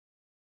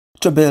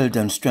To build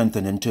and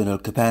strengthen internal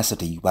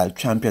capacity while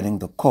championing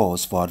the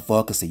cause for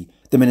advocacy,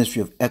 the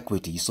Ministry of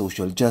Equity,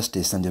 Social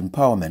Justice and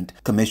Empowerment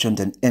commissioned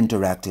an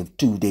interactive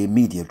two-day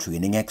media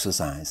training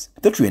exercise.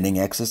 The training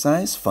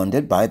exercise,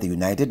 funded by the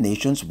United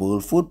Nations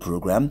World Food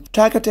Programme,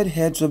 targeted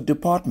heads of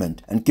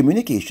department and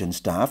communication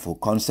staff who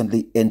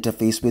constantly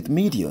interface with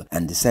media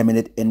and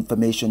disseminate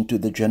information to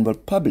the general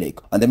public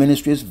on the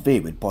Ministry's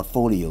varied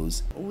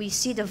portfolios. We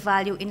see the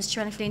value in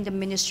strengthening the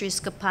Ministry's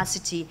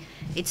capacity,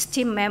 its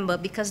team member,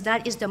 because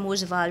that is the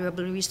most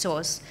valuable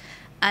resource.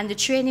 And the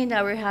training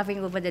that we're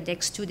having over the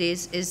next 2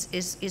 days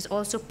is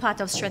also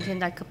part of strengthening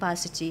that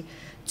capacity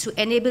to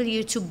enable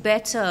you to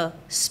better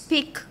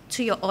speak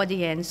to your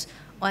audience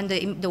on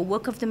the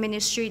work of the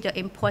ministry, the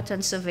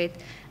importance of it,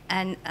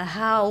 and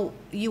how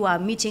you are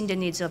meeting the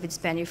needs of its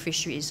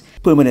beneficiaries.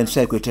 Permanent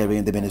Secretary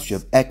in the Ministry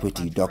of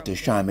Equity, Dr.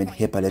 Charmaine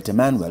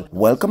Hippolyte-Emmanuel,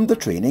 welcomed the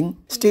training,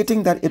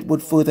 stating that it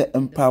would further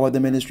empower the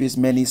ministry's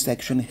many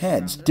section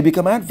heads to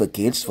become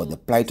advocates for the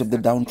plight of the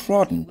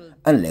downtrodden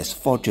and less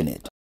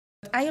fortunate.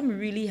 I am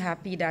really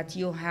happy that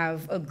you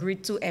have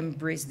agreed to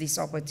embrace this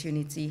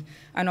opportunity,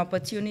 an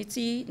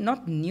opportunity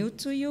not new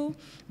to you,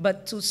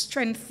 but to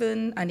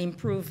strengthen and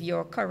improve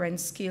your current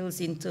skills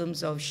in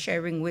terms of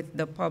sharing with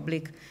the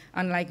public.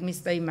 And like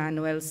Mr.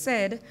 Emmanuel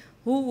said,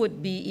 who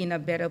would be in a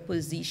better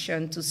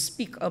position to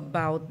speak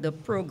about the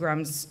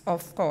programs,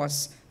 of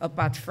course,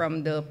 apart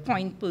from the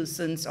point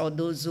persons or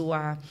those who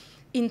are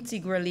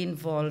integrally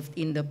involved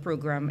in the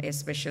program,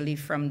 especially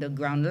from the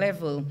ground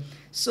level.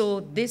 So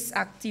this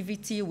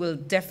activity will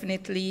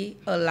definitely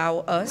allow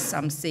us,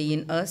 I'm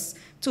saying us,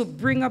 to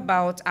bring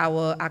about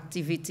our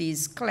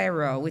activities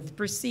clearer, with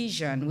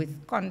precision,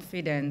 with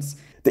confidence.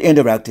 The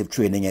interactive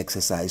training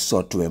exercise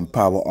sought to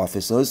empower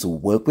officers who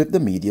work with the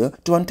media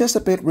to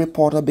anticipate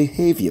reporter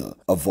behavior,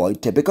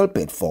 avoid typical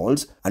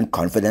pitfalls, and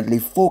confidently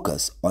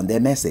focus on their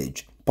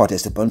message.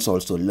 Participants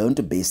also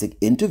learned basic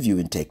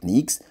interviewing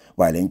techniques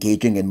while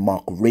engaging in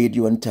mock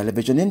radio and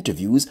television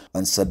interviews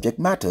on subject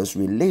matters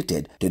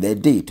related to their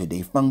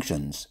day-to-day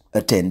functions.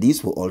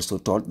 Attendees were also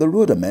taught the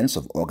rudiments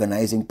of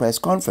organizing press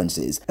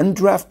conferences and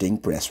drafting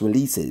press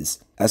releases.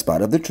 As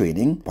part of the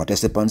training,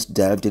 participants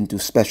delved into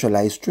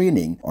specialized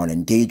training on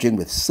engaging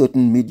with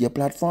certain media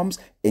platforms,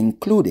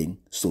 including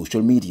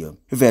social media.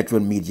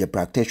 Veteran media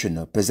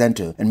practitioner,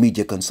 presenter, and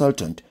media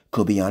consultant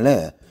Kobe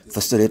Allaire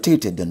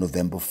facilitated the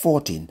November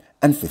 14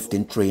 and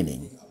 15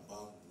 training.